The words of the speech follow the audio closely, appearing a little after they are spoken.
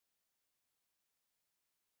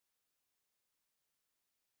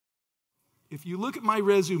if you look at my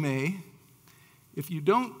resume, if you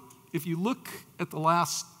look at the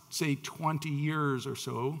last, say, 20 years or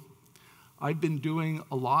so, I've been doing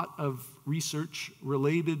a lot of research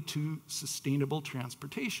related to sustainable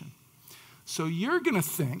transportation. So you're going to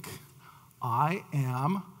think I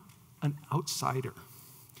am an outsider.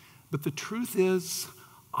 But the truth is,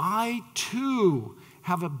 I too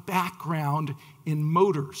have a background in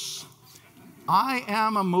motors. I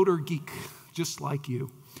am a motor geek, just like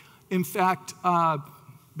you. In fact,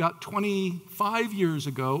 about 25 years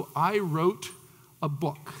ago, I wrote a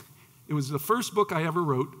book. It was the first book I ever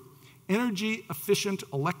wrote, Energy Efficient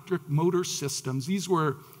Electric Motor Systems. These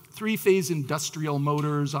were three-phase industrial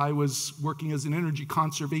motors. I was working as an energy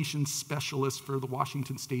conservation specialist for the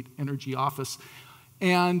Washington State Energy Office.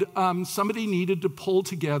 And somebody needed to pull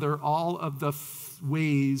together all of the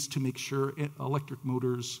ways to make sure electric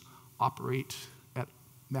motors operate at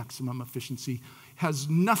maximum efficiency. Has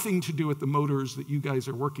nothing to do with the motors that you guys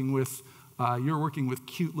are working with. You're working with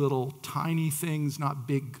cute little tiny things, not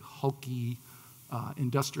big, hulky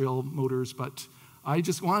industrial motors. But I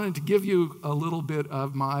just wanted to give you a little bit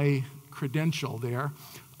of my credential there.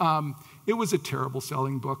 It was a terrible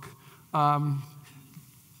selling book.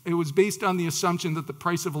 It was based on the assumption that the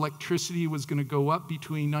price of electricity was going to go up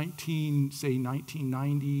between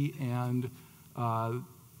 1990 and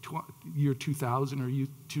year 2000 or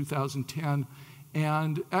 2010.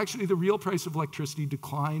 And actually, the real price of electricity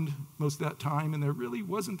declined most of that time, and there really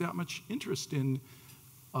wasn't that much interest in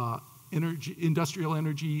industrial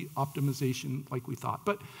energy optimization like we thought.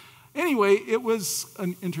 But anyway, it was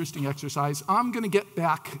an interesting exercise. I'm going to get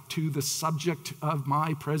back to the subject of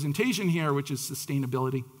my presentation here, which is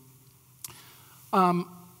sustainability.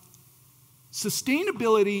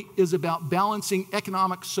 Sustainability is about balancing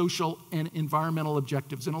economic, social, and environmental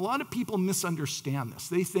objectives. And a lot of people misunderstand this.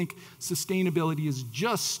 They think sustainability is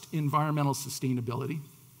just environmental sustainability.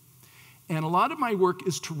 And a lot of my work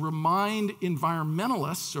is to remind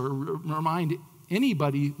environmentalists, or remind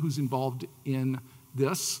anybody who's involved in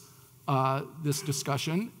this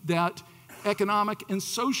discussion, that economic and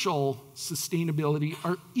social sustainability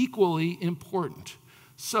are equally important.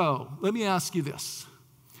 So let me ask you this.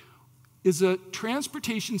 Is a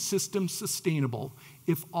transportation system sustainable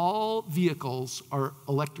if all vehicles are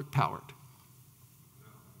electric powered?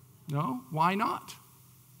 No? Why not?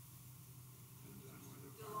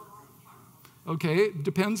 Okay, it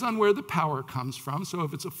depends on where the power comes from. So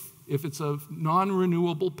if it's a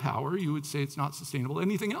non-renewable power, you would say it's not sustainable.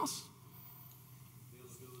 Anything else?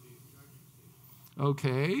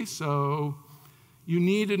 Okay, so you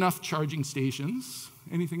need enough charging stations.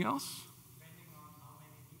 Anything else?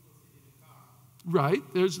 Right,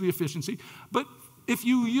 there's the efficiency. But if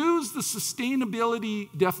you use the sustainability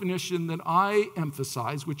definition that I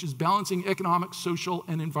emphasize, which is balancing economic, social,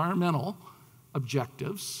 and environmental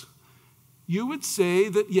objectives, you would say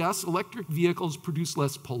that, yes, electric vehicles produce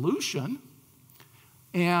less pollution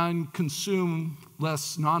and consume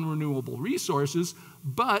less non-renewable resources,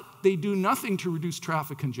 but they do nothing to reduce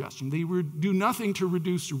traffic congestion. They do nothing to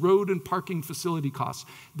reduce road and parking facility costs.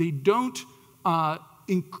 They don't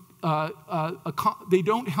they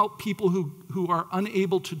don't help people who are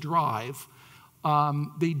unable to drive.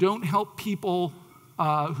 They don't help people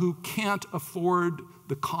who can't afford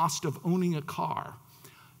the cost of owning a car.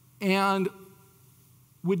 And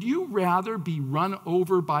would you rather be run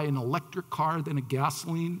over by an electric car than a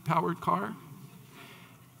gasoline-powered car?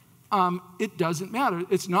 It doesn't matter.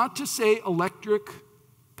 It's not to say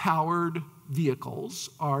electric-powered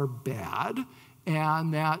vehicles are bad,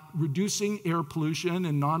 and that reducing air pollution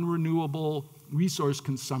and non-renewable resource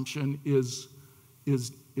consumption is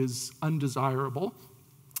undesirable.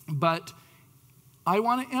 But I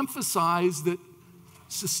want to emphasize that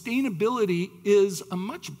sustainability is a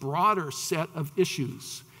much broader set of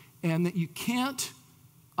issues, and that you can't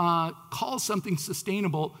call something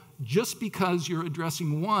sustainable just because you're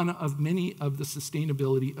addressing one of many of the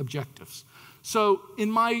sustainability objectives. So in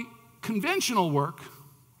my conventional work,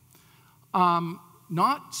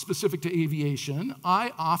 not specific to aviation,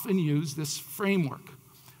 I often use this framework.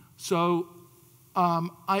 So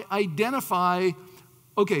I identify,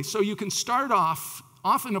 okay, so you can start off,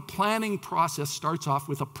 often a planning process starts off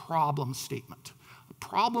with a problem statement.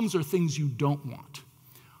 Problems are things you don't want.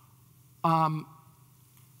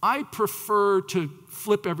 I prefer to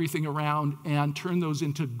flip everything around and turn those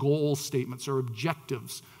into goal statements or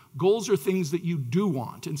objectives. Goals are things that you do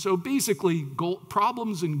want. And so basically,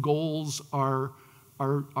 problems and goals are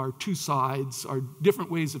two sides, are different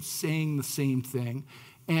ways of saying the same thing.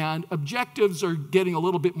 And objectives are getting a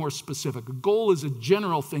little bit more specific. A goal is a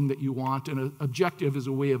general thing that you want, and an objective is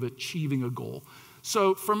a way of achieving a goal.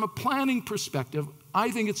 So from a planning perspective,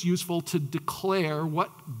 I think it's useful to declare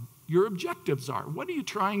what your objectives are. What are you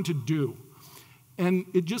trying to do? And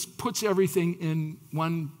it just puts everything in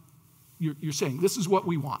one, you're saying, this is what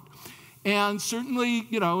we want. And certainly,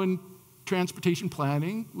 in transportation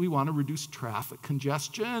planning, we want to reduce traffic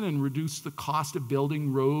congestion and reduce the cost of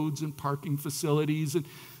building roads and parking facilities and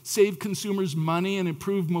save consumers money and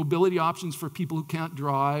improve mobility options for people who can't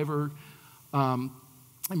drive, or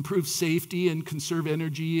improve safety and conserve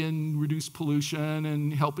energy and reduce pollution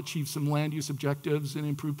and help achieve some land use objectives and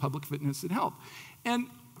improve public fitness and health. And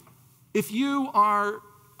if you are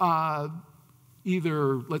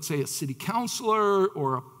either, let's say, a city councilor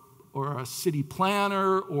or a city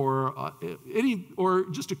planner or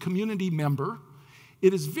just a community member,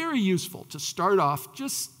 it is very useful to start off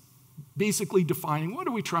just basically defining what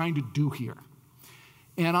are we trying to do here.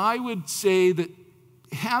 And I would say that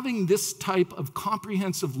having this type of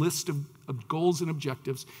comprehensive list of goals and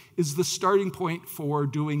objectives is the starting point for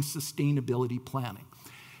doing sustainability planning.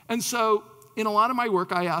 And so in a lot of my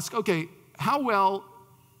work, I ask, okay, how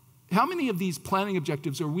many of these planning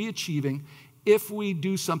objectives are we achieving if we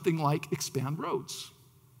do something like expand roads?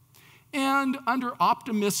 And under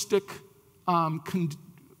optimistic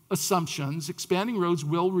assumptions, expanding roads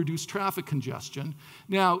will reduce traffic congestion.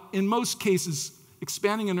 Now, in most cases,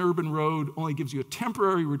 expanding an urban road only gives you a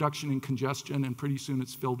temporary reduction in congestion, and pretty soon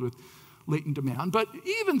it's filled with latent demand. But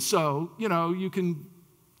even so, you can,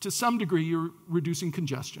 to some degree, you're reducing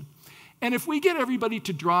congestion. And if we get everybody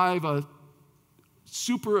to drive a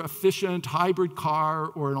super efficient hybrid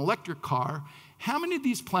car or an electric car, how many of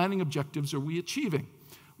these planning objectives are we achieving?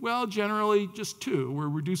 Well, generally just two. We're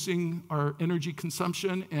reducing our energy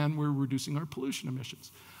consumption and we're reducing our pollution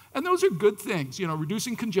emissions. And those are good things.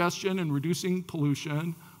 Reducing congestion and reducing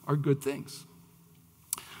pollution are good things.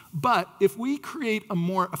 But if we create a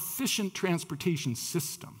more efficient transportation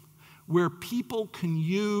system where people can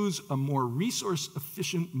use a more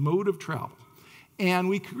resource-efficient mode of travel, and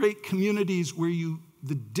we create communities where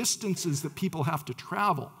the distances that people have to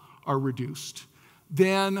travel are reduced,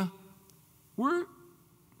 then we're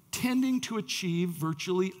tending to achieve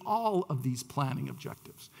virtually all of these planning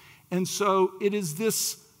objectives. And so it is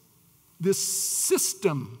this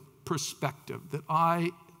system perspective that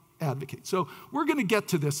I advocate. So we're going to get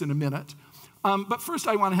to this in a minute. But first,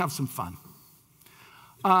 I want to have some fun.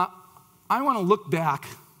 I want to look back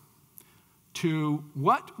to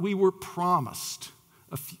what we were promised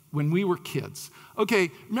when we were kids.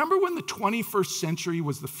 Okay, remember when the 21st century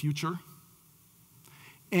was the future?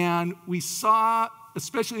 And we saw,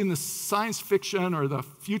 especially in the science fiction or the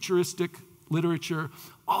futuristic literature,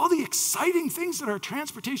 all the exciting things that our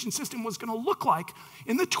transportation system was going to look like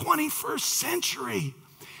in the 21st century.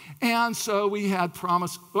 And so we had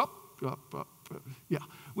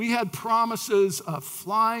we had promises of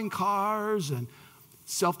flying cars and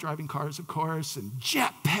self-driving cars, of course, and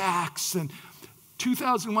jetpacks. And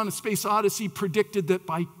 2001: A Space Odyssey predicted that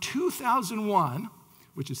by 2001,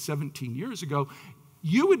 which is 17 years ago,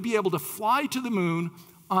 you would be able to fly to the moon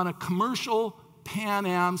on a commercial Pan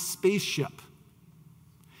Am spaceship.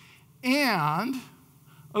 And,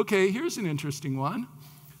 okay, here's an interesting one.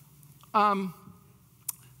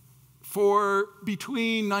 For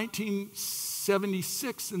between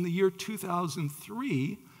 1976 and the year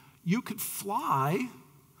 2003, you could fly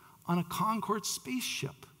on a Concorde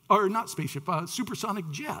spaceship, or not spaceship, a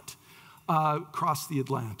supersonic jet across the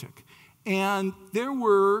Atlantic. And there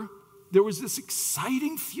was this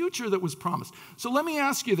exciting future that was promised. So let me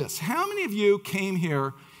ask you this. How many of you came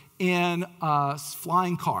here in a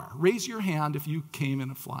flying car? Raise your hand if you came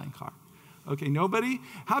in a flying car. Okay, nobody?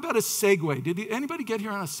 How about a Segway? Did anybody get here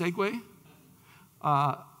on a Segway?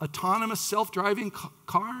 Autonomous self-driving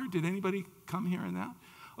car? Did anybody come here in that?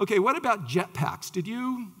 Okay, what about jetpacks? Did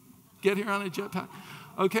you get here on a jetpack?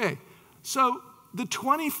 Okay, so the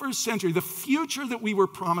 21st century, the future that we were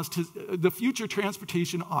promised, the future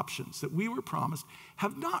transportation options that we were promised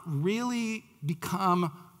have not really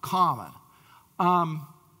become common.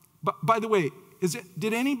 But by the way,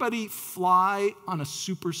 did anybody fly on a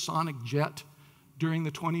supersonic jet during the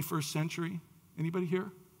 21st century? Anybody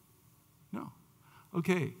here? No.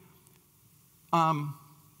 Okay.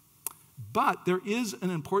 But there is an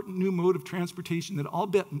important new mode of transportation that I'll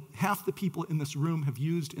bet half the people in this room have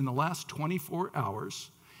used in the last 24 hours.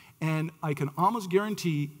 And I can almost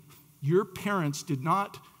guarantee your parents did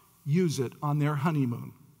not use it on their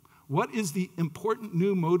honeymoon. What is the important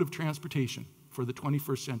new mode of transportation for the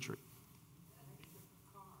 21st century?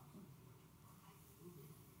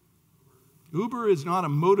 Uber is not a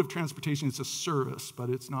mode of transportation, it's a service, but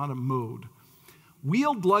it's not a mode.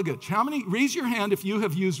 Wheeled luggage. How many? Raise your hand if you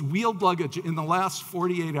have used wheeled luggage in the last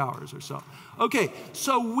 48 hours or so. Okay,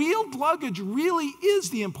 so wheeled luggage really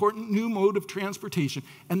is the important new mode of transportation.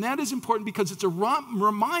 And that is important because it's a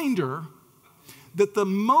reminder that the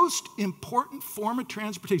most important form of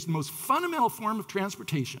transportation, the most fundamental form of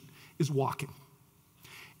transportation, is walking.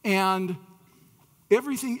 And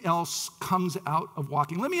everything else comes out of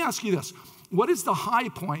walking. Let me ask you this. What is the high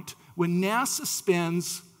point when NASA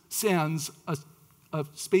sends a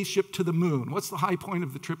spaceship to the moon? What's the high point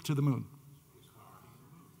of the trip to the moon?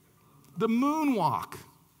 The moonwalk.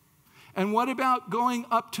 And what about going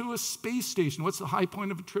up to a space station? What's the high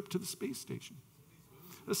point of a trip to the space station?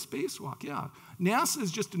 A spacewalk, yeah. NASA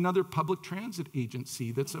is just another public transit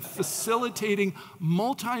agency that's facilitating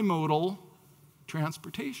multimodal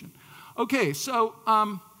transportation. Okay, so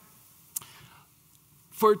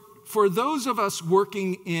for those of us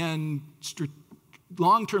working in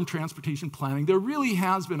long-term transportation planning, there really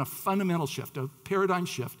has been a fundamental shift, a paradigm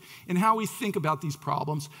shift in how we think about these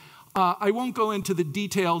problems. I won't go into the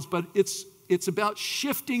details, but it's about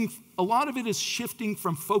shifting. A lot of it is shifting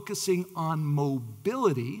from focusing on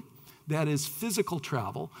mobility, that is physical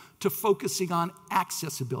travel, to focusing on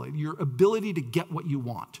accessibility, your ability to get what you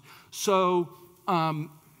want. So, and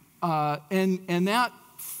that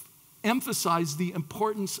emphasized the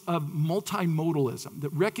importance of multimodalism, that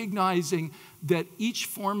recognizing that each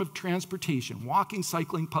form of transportation, walking,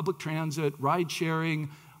 cycling, public transit, ride sharing,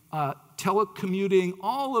 telecommuting,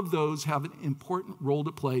 all of those have an important role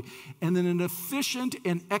to play. And then an efficient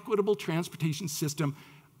and equitable transportation system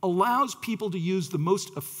allows people to use the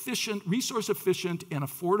most efficient, resource efficient, and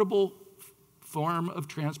affordable form of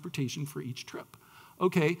transportation for each trip.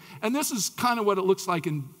 Okay, and this is kind of what it looks like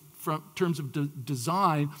in terms of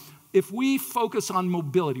design. If we focus on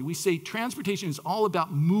mobility, we say transportation is all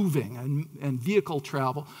about moving and vehicle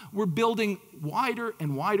travel. We're building wider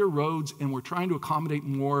and wider roads, and we're trying to accommodate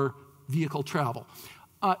more vehicle travel.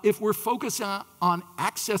 If we're focused on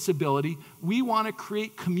accessibility, we want to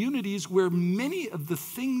create communities where many of the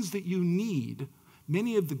things that you need,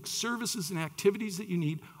 many of the services and activities that you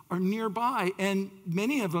need are nearby, and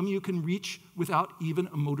many of them you can reach without even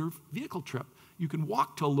a motor vehicle trip. You can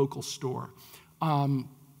walk to a local store.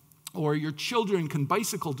 Or your children can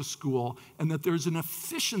bicycle to school, and that there's an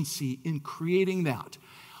efficiency in creating that.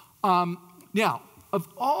 Now, of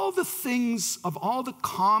all the things, of all the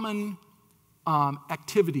common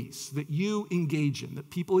activities that you engage in, that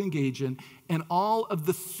people engage in, and all of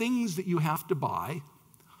the things that you have to buy,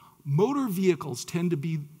 motor vehicles tend to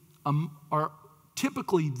be, are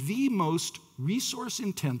typically the most resource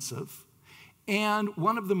intensive and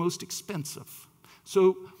one of the most expensive.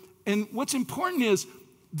 So, and what's important is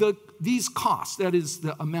these costs, that is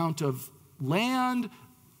the amount of land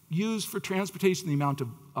used for transportation, the amount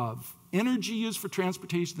of energy used for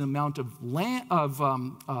transportation, the amount of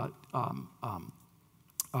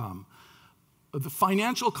the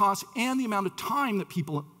financial costs, and the amount of time that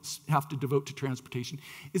people have to devote to transportation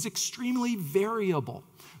is extremely variable.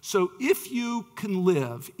 So if you can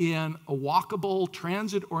live in a walkable,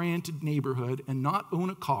 transit-oriented neighborhood and not own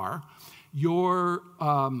a car, your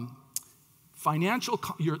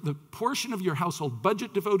the portion of your household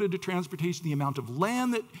budget devoted to transportation, the amount of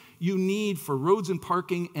land that you need for roads and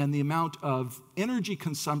parking, and the amount of energy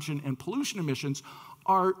consumption and pollution emissions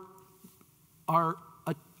are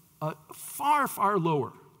far, far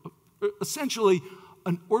lower, essentially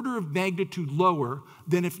an order of magnitude lower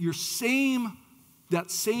than if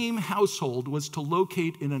that same household was to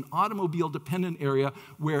locate in an automobile-dependent area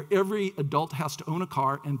where every adult has to own a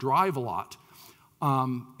car and drive a lot.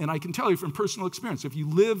 And I can tell you from personal experience, if you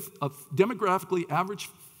live a demographically average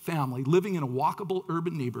family living in a walkable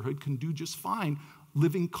urban neighborhood can do just fine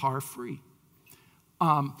living car-free.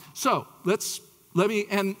 So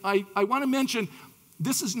I want to mention,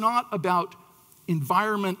 this is not about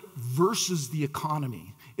environment versus the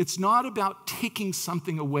economy. It's not about taking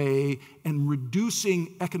something away and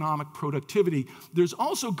reducing economic productivity. There's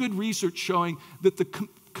also good research showing that the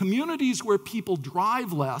communities where people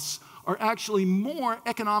drive less are actually more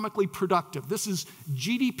economically productive. This is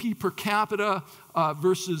GDP per capita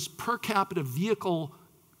versus per capita vehicle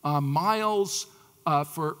miles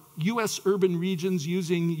for U.S. urban regions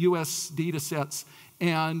using U.S. data sets.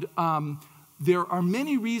 And there are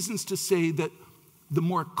many reasons to say that the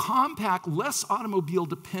more compact, less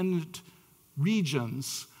automobile-dependent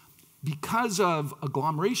regions, because of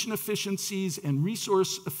agglomeration efficiencies and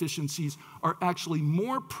resource efficiencies, are actually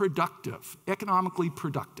more productive, economically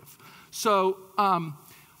productive. So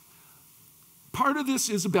part of this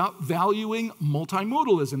is about valuing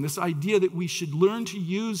multimodalism, this idea that we should learn to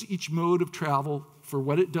use each mode of travel for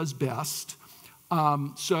what it does best.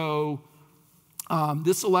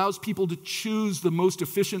 This allows people to choose the most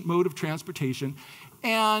efficient mode of transportation.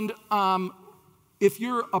 And if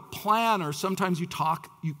you're a planner, sometimes you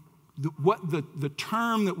talk, the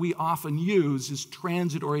term that we often use is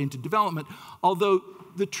transit-oriented development, although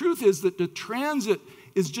the truth is that the transit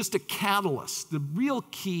is just a catalyst. The real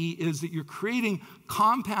key is that you're creating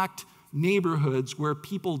compact neighborhoods where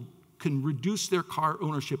people can reduce their car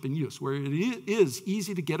ownership and use, where it is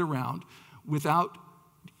easy to get around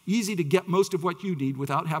easy to get most of what you need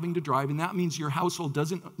without having to drive, and that means your household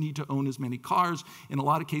doesn't need to own as many cars. In a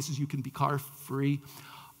lot of cases, you can be car-free.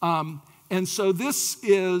 And so this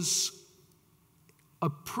is a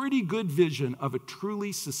pretty good vision of a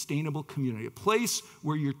truly sustainable community, a place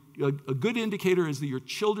where a good indicator is that your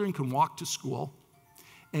children can walk to school,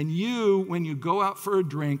 and you, when you go out for a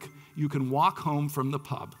drink, you can walk home from the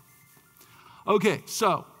pub. Okay,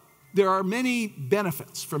 so there are many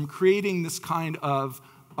benefits from creating this kind of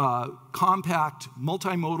compact,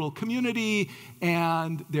 multimodal community,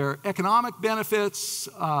 and there are economic benefits,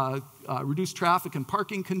 reduced traffic and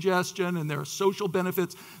parking congestion, and there are social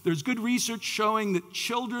benefits. There's good research showing that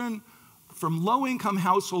children from low-income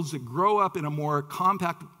households that grow up in a more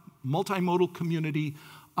compact, multimodal community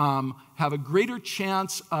have a greater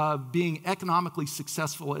chance of being economically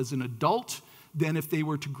successful as an adult than if they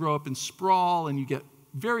were to grow up in sprawl, and you get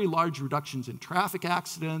very large reductions in traffic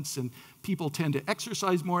accidents, and people tend to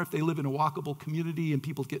exercise more if they live in a walkable community, and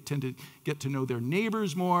people tend to get to know their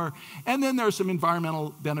neighbors more. And then there are some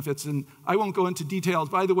environmental benefits, and I won't go into details.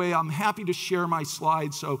 By the way, I'm happy to share my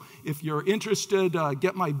slides, so if you're interested,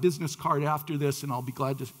 get my business card after this, and I'll be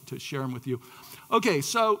glad to share them with you. Okay,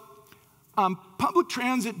 so public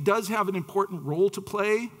transit does have an important role to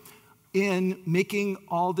play in making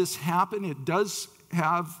all this happen. It does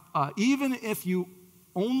have, even if you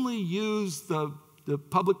only use the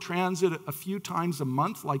public transit a few times a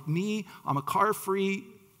month, like me, I'm a car-free,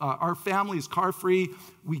 our family is car-free.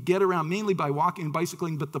 We get around mainly by walking and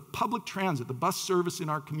bicycling, but the public transit, the bus service in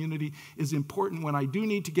our community is important when I do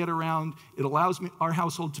need to get around. It allows our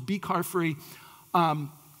household to be car-free.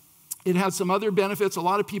 It has some other benefits. A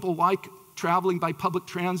lot of people like traveling by public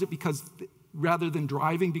transit rather than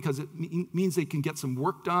driving, because it means they can get some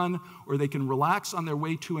work done, or they can relax on their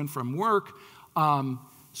way to and from work.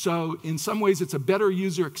 So in some ways, it's a better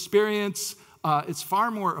user experience. It's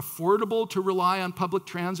far more affordable to rely on public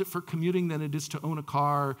transit for commuting than it is to own a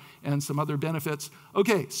car, and some other benefits.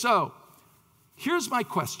 Okay, so here's my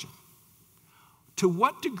question. To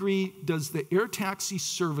what degree does the air taxi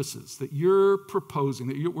services that you're proposing,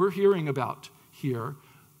 that we're hearing about here,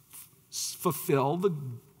 fulfill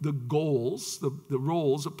the goals, the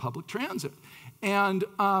roles of public transit? And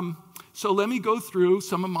so let me go through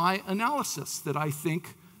some of my analysis that I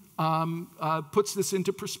think puts this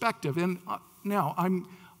into perspective. And now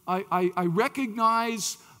I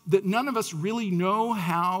recognize that none of us really know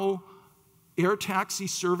how air taxi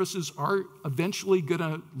services are eventually going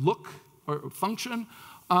to look or function.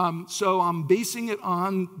 So I'm basing it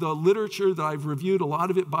on the literature that I've reviewed, a lot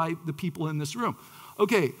of it by the people in this room.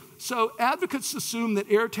 Okay, so advocates assume that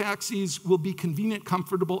air taxis will be convenient,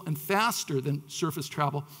 comfortable, and faster than surface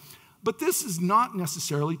travel. But this is not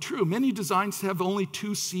necessarily true. Many designs have only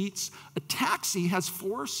 2 seats. A taxi has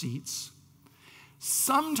 4 seats.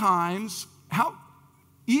 Sometimes,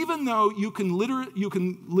 even though you can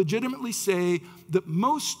legitimately say that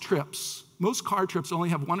most car trips only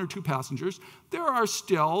have 1 or 2 passengers, there are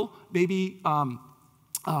still maybe 10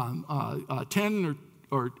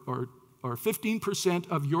 or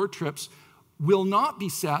 15% of your trips will not be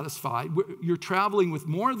satisfied. You're traveling with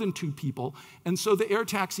more than 2 people, and so the air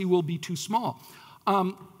taxi will be too small.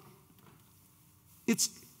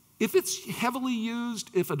 If it's heavily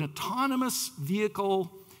used, if an autonomous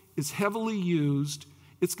vehicle is heavily used,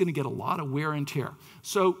 it's going to get a lot of wear and tear.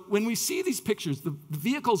 So when we see these pictures, the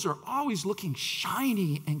vehicles are always looking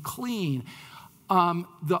shiny and clean.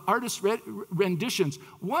 The artist's renditions,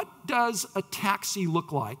 what does a taxi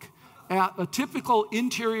look like? A typical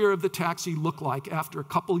interior of the taxi look like after a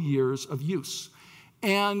couple years of use?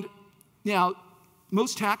 And now,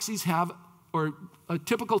 most taxis have, or a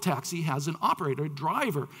typical taxi has an operator, a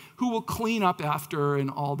driver, who will clean up after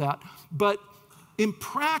and all that. But in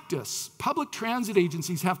practice, public transit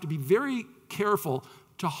agencies have to be very careful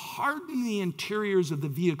to harden the interiors of the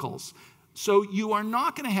vehicles. So you are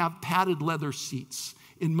not going to have padded leather seats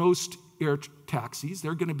in most air taxis.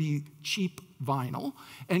 They're going to be cheap vinyl,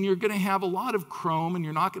 and you're going to have a lot of chrome, and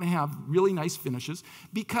you're not going to have really nice finishes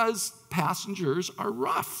because passengers are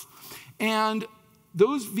rough. And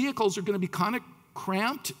those vehicles are going to be kind of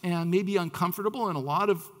cramped and maybe uncomfortable,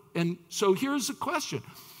 and so here's the question.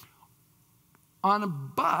 On a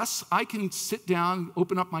bus, I can sit down,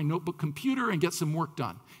 open up my notebook computer, and get some work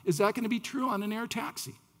done. Is that going to be true on an air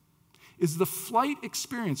taxi? Is the flight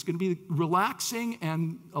experience going to be relaxing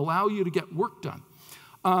and allow you to get work done?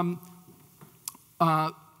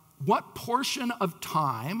 What portion of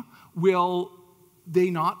time will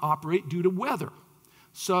they not operate due to weather?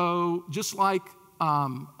 So just like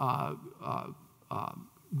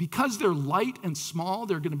because they're light and small,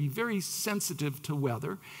 they're going to be very sensitive to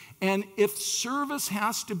weather. And if service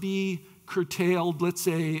has to be curtailed, let's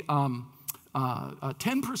say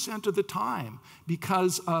 10% of the time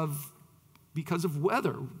because of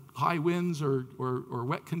weather, high winds or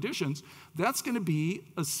wet conditions, that's going to be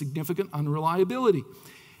a significant unreliability.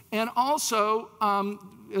 And also,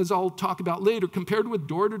 as I'll talk about later, compared with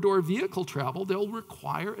door-to-door vehicle travel, they'll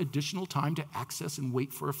require additional time to access and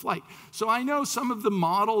wait for a flight. So I know some of the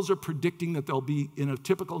models are predicting that there'll be, in a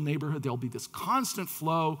typical neighborhood, there'll be this constant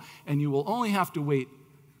flow, and you will only have to wait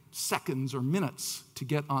seconds or minutes to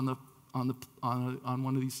get on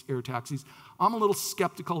one of these air taxis. I'm a little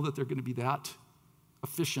skeptical that they're going to be that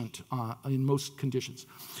efficient in most conditions.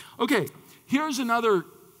 Okay, here's another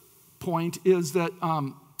point, is that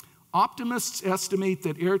optimists estimate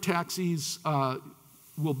that air taxis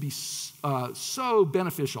will be so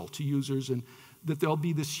beneficial to users, and that there'll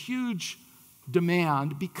be this huge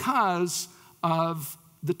demand because of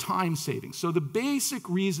the time savings. So the basic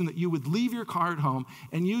reason that you would leave your car at home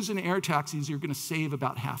and use an air taxi is you're going to save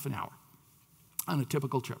about half an hour on a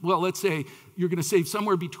typical trip. Well, let's say you're going to save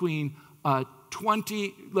somewhere between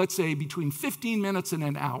between 15 minutes and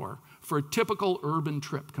an hour for a typical urban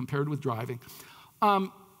trip compared with driving.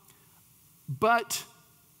 But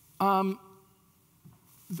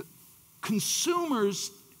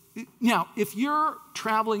consumers, now, if you're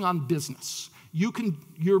traveling on business, your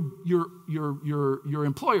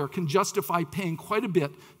employer can justify paying quite a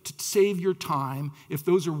bit to save your time if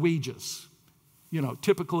those are wages,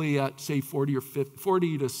 typically at, say, $40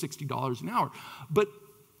 to $60 an hour. But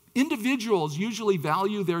individuals usually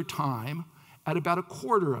value their time at about a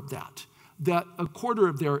quarter of that a quarter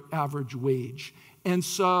of their average wage. And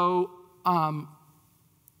so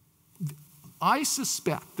I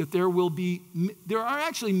suspect that there are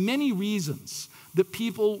actually many reasons that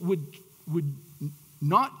people would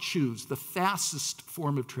not choose the fastest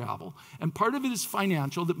form of travel. And part of it is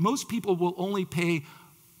financial, that most people will only pay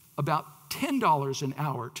about $10 an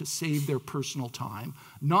hour to save their personal time,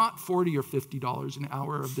 not $40 or $50 an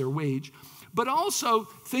hour of their wage. But also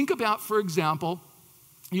think about, for example,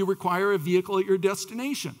 you require a vehicle at your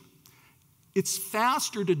destination. It's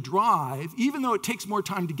faster to drive, even though it takes more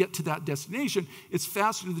time to get to that destination, it's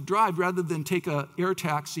faster to drive rather than take an air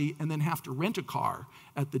taxi and then have to rent a car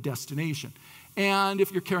at the destination. And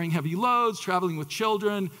if you're carrying heavy loads, traveling with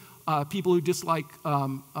children, people who dislike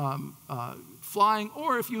flying,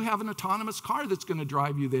 or if you have an autonomous car that's going to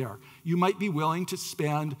drive you there, you might be willing to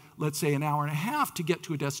spend, let's say, an hour and a half to get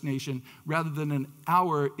to a destination rather than an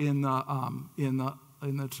hour in the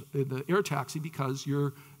air taxi because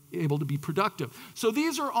you're able to be productive. So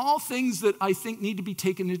these are all things that I think need to be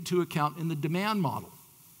taken into account in the demand model.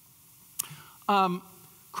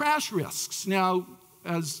 Crash risks. Now,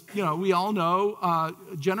 as we all know,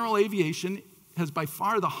 general aviation has by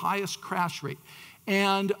far the highest crash rate.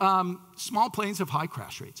 And small planes have high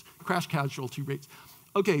crash rates, crash casualty rates.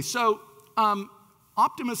 Okay, so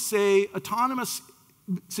optimists say autonomous,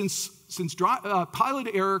 since pilot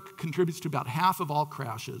error contributes to about half of all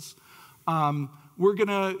crashes,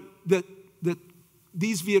 that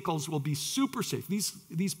these vehicles will be super safe.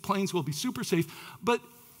 These planes will be super safe. But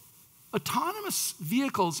autonomous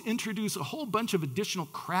vehicles introduce a whole bunch of additional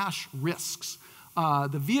crash risks.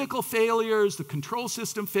 The vehicle failures, the control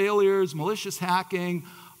system failures, malicious hacking,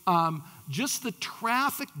 just the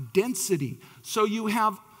traffic density. So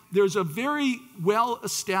there's a very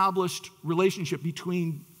well-established relationship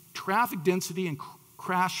between traffic density and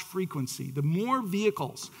crash frequency. The more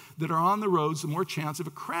vehicles that are on the roads, the more chance of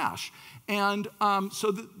a crash. And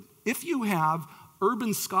so if you have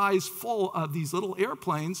urban skies full of these little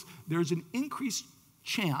airplanes, there's an increased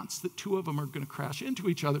chance that two of them are going to crash into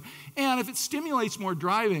each other. And if it stimulates more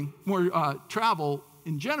travel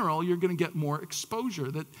in general, you're going to get more exposure.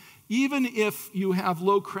 That even if you have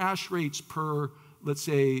low crash rates per, let's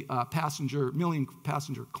say, million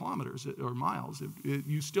passenger kilometers or miles,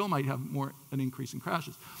 you still might have an increase in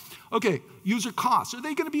crashes. Okay, user costs. Are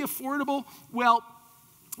they going to be affordable? Well,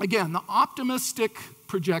 again, the optimistic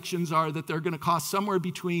projections are that they're going to cost somewhere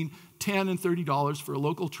between $10 and $30 for a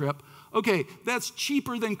local trip. Okay, that's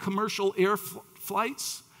cheaper than commercial air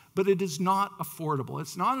flights, but it is not affordable.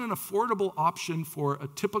 It's not an affordable option for a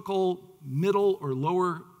typical middle or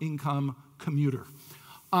lower income commuter.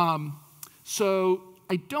 So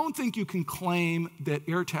I don't think you can claim that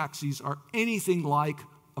air taxis are anything like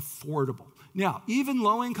affordable. Now, even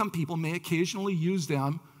low-income people may occasionally use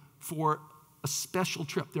them for a special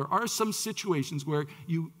trip. There are some situations where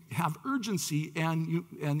you have urgency and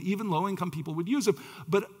even low-income people would use them,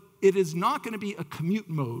 but it is not going to be a commute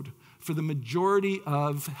mode for the majority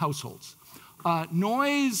of households.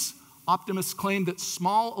 Noise optimists claim that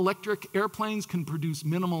small electric airplanes can produce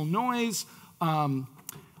minimal noise.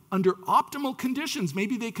 Under optimal conditions,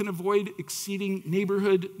 maybe they can avoid exceeding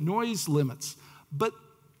neighborhood noise limits. But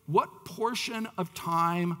what portion of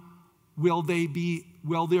time will there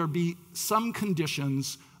be some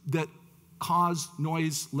conditions that cause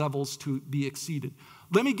noise levels to be exceeded?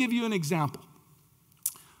 Let me give you an example.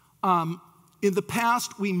 In the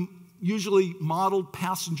past, we usually modeled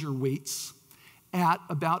passenger weights at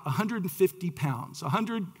about 150 pounds,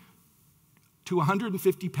 100 to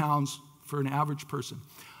 150 pounds for an average person.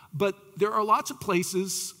 But there are lots of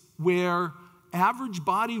places where average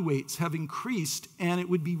body weights have increased, and it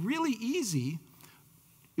would be really easy,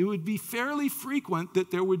 it would be fairly frequent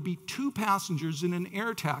that there would be 2 passengers in an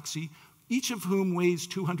air taxi, each of whom weighs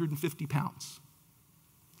 250 pounds.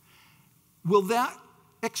 Will that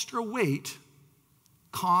extra weight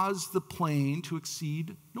cause the plane to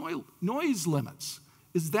exceed noise limits?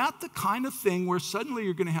 Is that the kind of thing where suddenly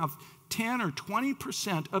you're going to have 10 or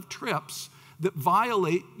 20% of trips that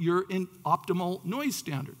violate your optimal noise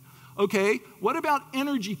standard? Okay, what about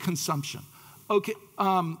energy consumption? Okay,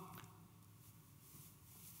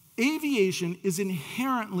 aviation is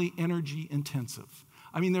inherently energy intensive.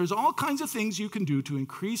 I mean, there's all kinds of things you can do to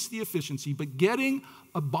increase the efficiency, but getting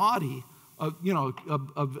a body,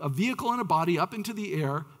 a vehicle and a body up into the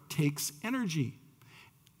air takes energy.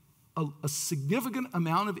 A significant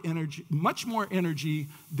amount of energy, much more energy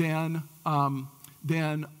than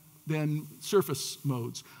surface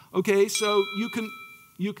modes. Okay, so you can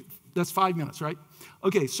that's 5 minutes, right?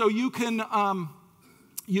 Okay, so you can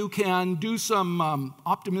do some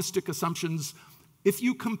optimistic assumptions. If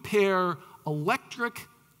you compare electric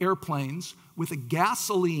airplanes with a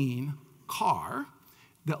gasoline car,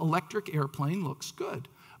 the electric airplane looks good.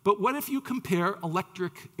 But what if you compare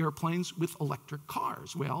electric airplanes with electric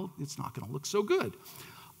cars? Well, it's not going to look so good.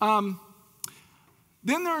 Then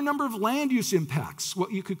there are a number of land use impacts,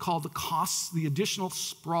 what you could call the costs, the additional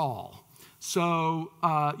sprawl. So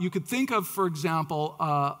you could think of, for example,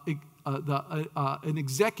 an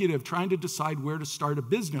executive trying to decide where to start a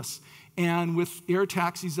business. And with air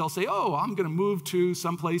taxis, they'll say, oh, I'm going to move to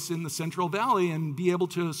someplace in the Central Valley and be able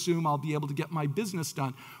to assume I'll be able to get my business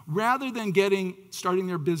done, rather than starting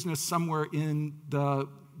their business somewhere in the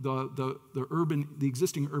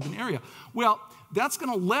existing urban area. Well, that's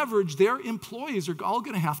going to leverage their employees are all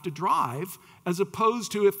going to have to drive, as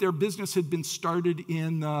opposed to if their business had been started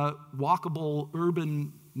in walkable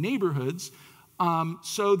urban neighborhoods.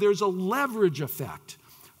 So there's a leverage effect.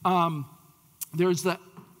 There's the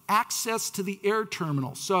access to the air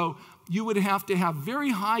terminal. So you would have to have very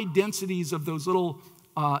high densities of those little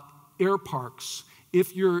air parks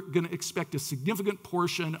if you're going to expect a significant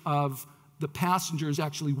portion of the passengers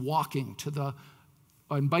actually walking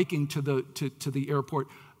and biking to the airport.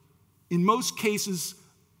 In most cases,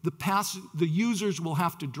 the users will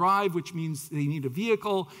have to drive, which means they need a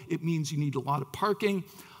vehicle. It means you need a lot of parking.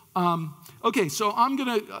 Okay, so I'm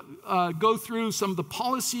going to go through some of the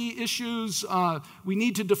policy issues. We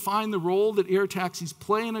need to define the role that air taxis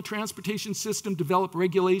play in a transportation system, develop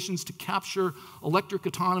regulations to capture electric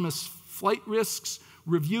autonomous flight risks,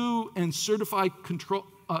 review and certify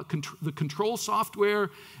the control software,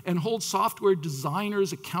 and hold software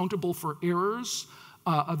designers accountable for errors,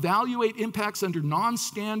 evaluate impacts under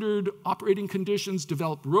non-standard operating conditions,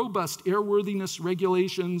 develop robust airworthiness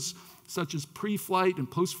regulations, such as pre-flight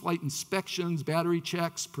and post-flight inspections, battery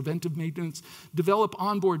checks, preventive maintenance, develop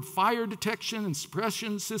onboard fire detection and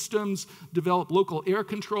suppression systems, develop local air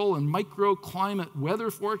control and microclimate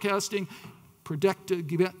weather forecasting, protect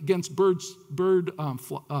against bird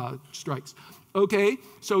strikes. Okay,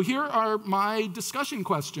 so here are my discussion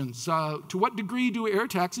questions. To what degree do air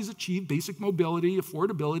taxis achieve basic mobility,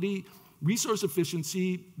 affordability, resource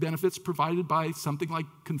efficiency benefits provided by something like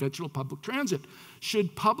conventional public transit?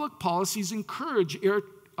 Should public policies encourage air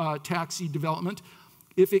taxi development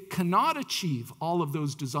if it cannot achieve all of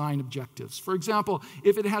those design objectives? For example,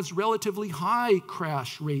 if it has relatively high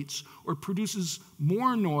crash rates or produces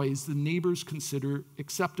more noise than neighbors consider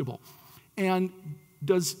acceptable? And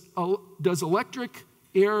does electric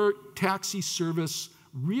air taxi service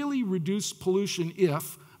really reduce pollution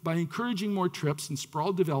if, by encouraging more trips and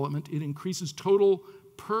sprawled development, it increases total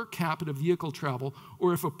per capita vehicle travel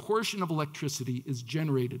or if a portion of electricity is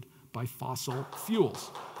generated by fossil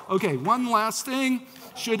fuels. Okay, one last thing.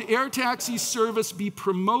 Should air taxi service be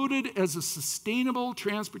promoted as a sustainable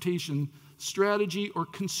transportation strategy or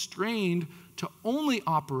constrained to only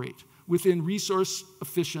operate within resource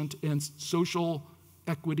efficient and social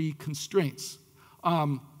equity constraints?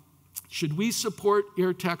 Should we support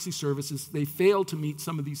air taxi services? They fail to meet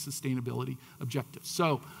some of these sustainability objectives.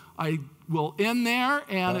 So I will end there,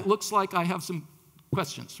 and it looks like I have some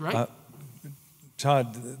questions, right?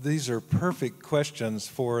 Todd, these are perfect questions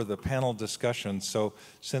for the panel discussion. So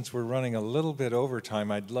since we're running a little bit over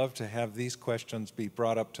time, I'd love to have these questions be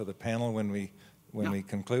brought up to the panel when we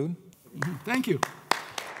conclude. Thank you.